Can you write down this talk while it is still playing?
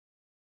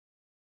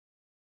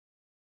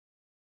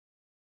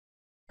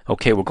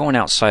Okay, we're going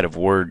outside of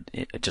Word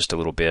just a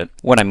little bit.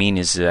 What I mean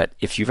is that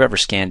if you've ever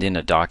scanned in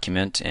a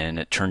document and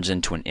it turns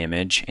into an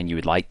image and you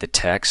would like the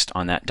text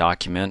on that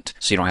document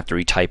so you don't have to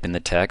retype in the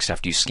text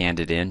after you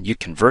scanned it in, you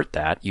convert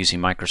that using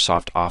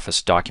Microsoft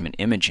Office Document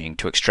Imaging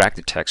to extract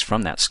the text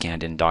from that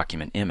scanned in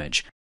document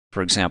image.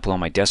 For example, on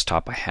my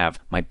desktop I have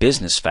my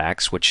business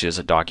facts, which is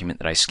a document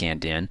that I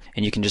scanned in,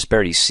 and you can just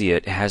barely see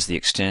it. It has the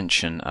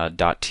extension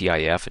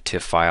 .tif, a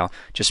TIFF file,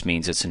 just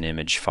means it's an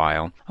image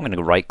file. I'm going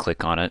to right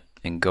click on it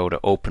and go to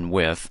Open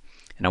With,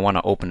 and I want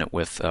to open it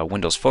with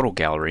Windows Photo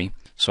Gallery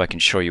so I can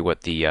show you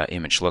what the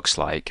image looks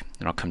like.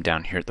 And I'll come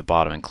down here at the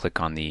bottom and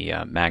click on the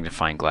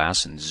magnifying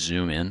glass and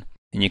zoom in.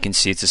 And you can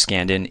see it's a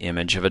scanned-in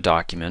image of a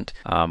document.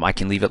 I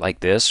can leave it like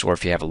this, or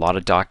if you have a lot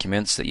of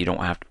documents that you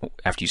don't have to,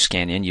 after you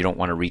scan in, you don't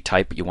want to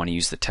retype, but you want to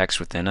use the text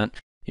within it,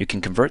 you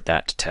can convert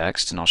that to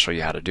text, and I'll show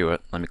you how to do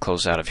it. Let me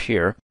close out of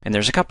here. And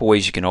there's a couple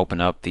ways you can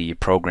open up the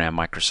program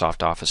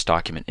Microsoft Office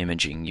Document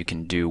Imaging. You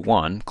can do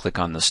one, click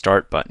on the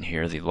Start button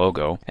here, the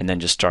logo, and then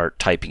just start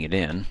typing it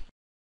in.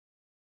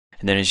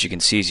 And then as you can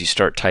see, as you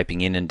start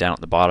typing in and down at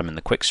the bottom in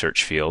the quick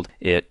search field,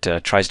 it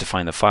tries to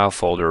find the file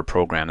folder or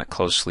program that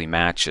closely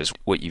matches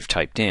what you've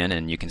typed in,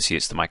 and you can see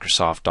it's the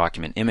Microsoft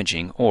Document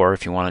Imaging. Or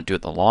if you want to do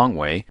it the long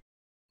way,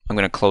 I'm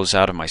going to close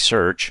out of my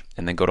search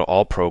and then go to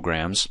All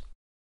Programs,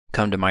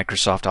 come to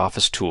Microsoft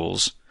Office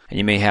Tools, and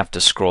you may have to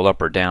scroll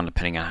up or down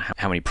depending on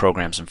how many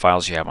programs and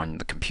files you have on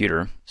the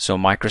computer. So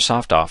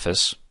Microsoft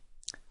Office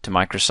to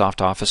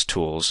Microsoft Office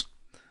Tools,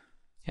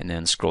 and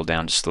then scroll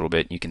down just a little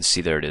bit. You can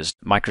see there it is,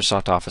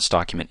 Microsoft Office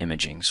Document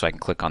Imaging, so I can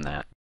click on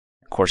that.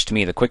 Of course, to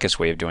me, the quickest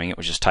way of doing it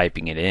was just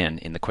typing it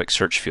in the quick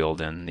search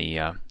field in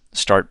the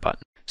Start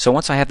button. So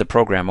once I have the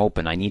program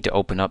open, I need to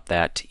open up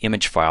that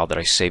image file that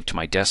I saved to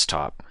my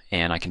desktop,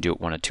 and I can do it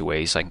one of two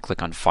ways. I can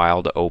click on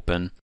File to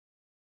Open,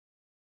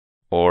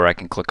 or I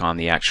can click on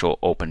the actual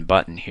Open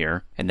button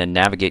here, and then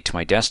navigate to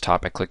my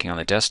desktop by clicking on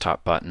the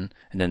Desktop button,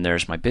 and then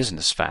there's my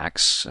business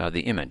facts,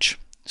 the image.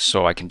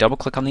 So I can double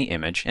click on the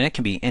image, and it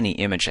can be any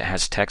image that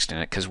has text in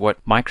it, because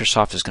what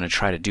Microsoft is going to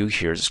try to do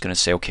here is it's going to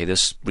say, okay,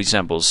 this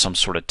resembles some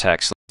sort of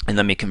text, and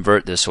let me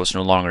convert this so it's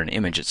no longer an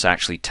image. It's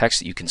actually text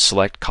that you can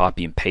select,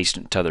 copy, and paste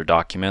into other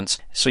documents,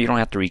 so you don't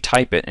have to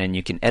retype it, and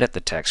you can edit the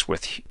text.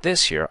 With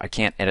this here, I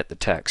can't edit the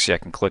text. See, I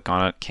can click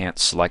on it, can't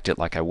select it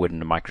like I would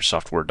in a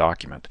Microsoft Word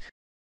document.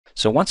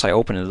 So once I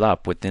open it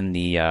up within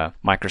the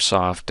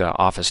Microsoft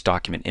Office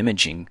Document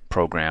Imaging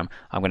program,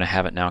 I'm going to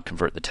have it now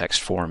convert the text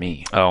for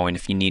me. Oh, and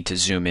if you need to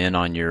zoom in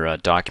on your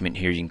document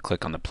here, you can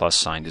click on the plus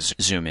sign to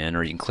zoom in,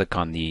 or you can click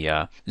on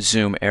the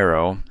zoom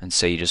arrow and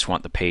say you just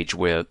want the page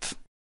width.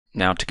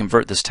 Now to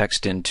convert this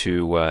text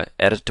into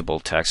editable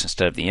text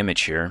instead of the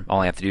image here, all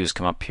I have to do is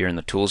come up here in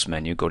the Tools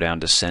menu, go down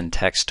to Send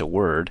Text to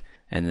Word,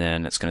 and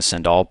then it's going to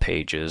send all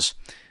pages.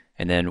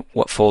 And then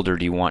what folder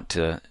do you want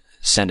to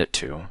send it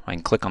to? I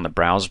can click on the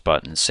Browse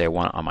button and say I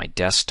want it on my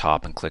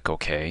desktop and click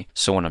OK.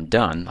 So when I'm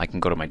done, I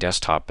can go to my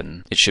desktop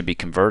and it should be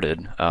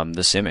converted,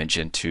 this image,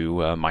 into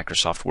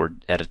Microsoft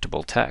Word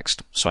editable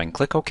text. So I can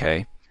click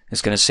OK.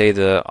 It's going to say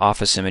the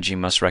Office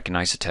imaging must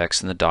recognize the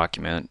text in the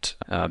document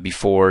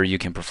before you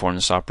can perform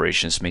this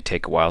operation. This may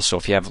take a while. So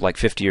if you have like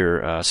 50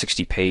 or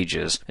 60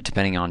 pages,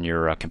 depending on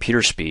your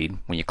computer speed,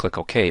 when you click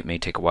OK, it may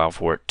take a while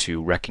for it to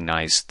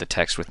recognize the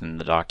text within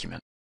the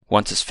document.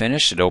 Once it's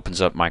finished, it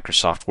opens up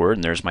Microsoft Word,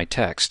 and there's my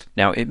text.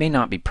 Now, it may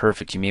not be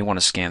perfect. You may want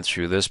to scan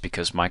through this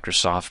because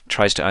Microsoft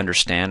tries to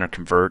understand or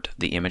convert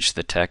the image to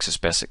the text as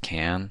best it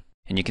can.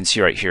 And you can see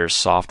right here,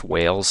 soft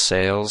whales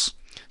sales.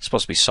 It's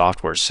supposed to be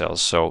software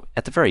sales, so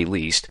at the very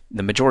least,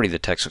 the majority of the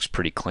text looks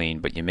pretty clean,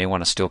 but you may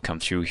want to still come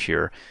through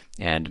here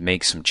and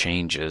make some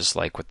changes,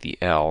 like with the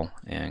L,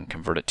 and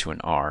convert it to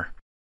an R.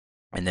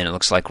 And then it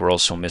looks like we're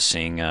also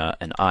missing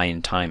an I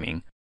in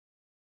timing.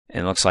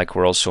 And it looks like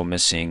we're also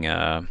missing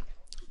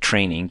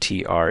training,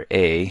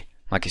 TRA.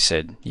 Like I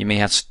said, you may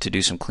have to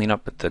do some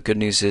cleanup, but the good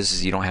news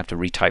is you don't have to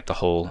retype the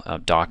whole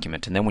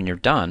document. And then when you're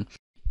done,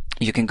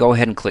 you can go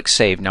ahead and click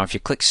Save. Now if you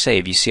click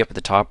Save, you see up at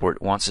the top where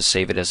it wants to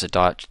save it as a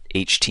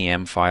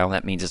 .htm file.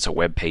 That means it's a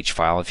web page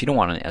file. If you don't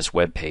want it as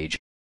web page,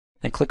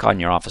 then click on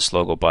your Office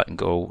logo button.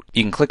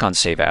 You can click on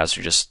Save As,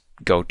 or just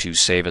go to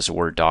Save as a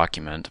Word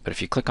document. But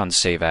if you click on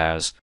Save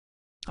As,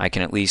 I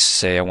can at least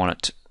say I'm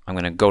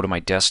going to go to my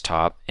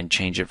desktop and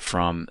change it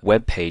from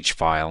web page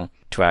file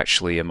to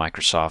actually a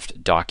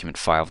Microsoft document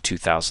file of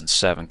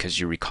 2007, because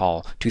you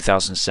recall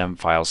 2007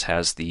 files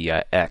has the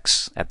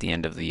X at the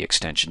end of the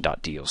extension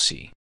 .doc.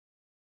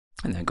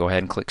 And then go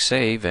ahead and click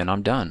Save, and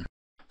I'm done.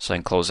 So I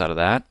can close out of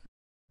that,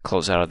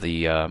 close out of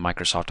the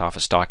Microsoft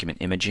Office Document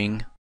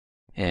Imaging,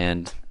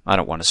 and I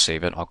don't want to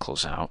save it. I'll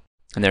close out.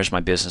 And there's my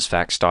business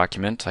facts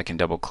document. I can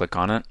double click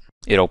on it.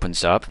 It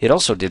opens up. It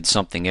also did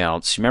something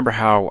else. Remember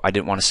how I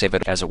didn't want to save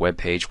it as a web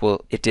page?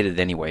 Well, it did it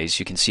anyways.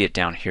 You can see it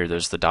down here.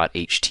 There's the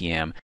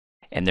 .htm.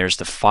 And there's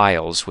the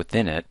files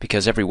within it,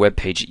 because every web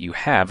page that you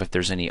have, if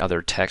there's any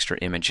other text or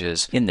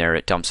images in there,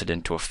 it dumps it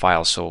into a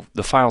file. So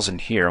the files in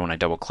here, when I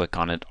double click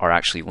on it, are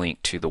actually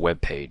linked to the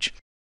web page.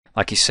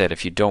 Like I said,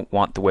 if you don't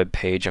want the web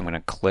page, I'm going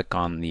to click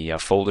on the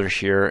folder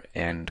here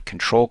and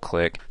control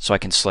click so I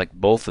can select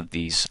both of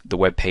these, the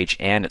web page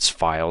and its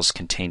files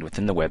contained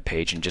within the web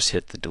page, and just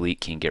hit the delete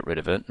key and get rid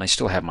of it. And I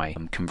still have my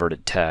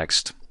converted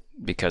text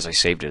because I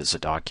saved it as a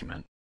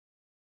document.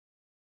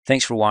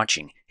 Thanks for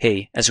watching.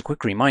 Hey, as a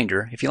quick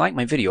reminder, if you like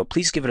my video,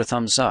 please give it a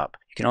thumbs up.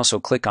 You can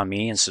also click on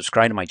me and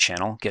subscribe to my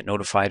channel, get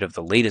notified of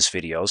the latest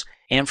videos,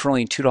 and for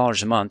only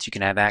 $2 a month, you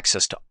can have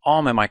access to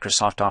all my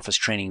Microsoft Office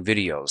training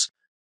videos.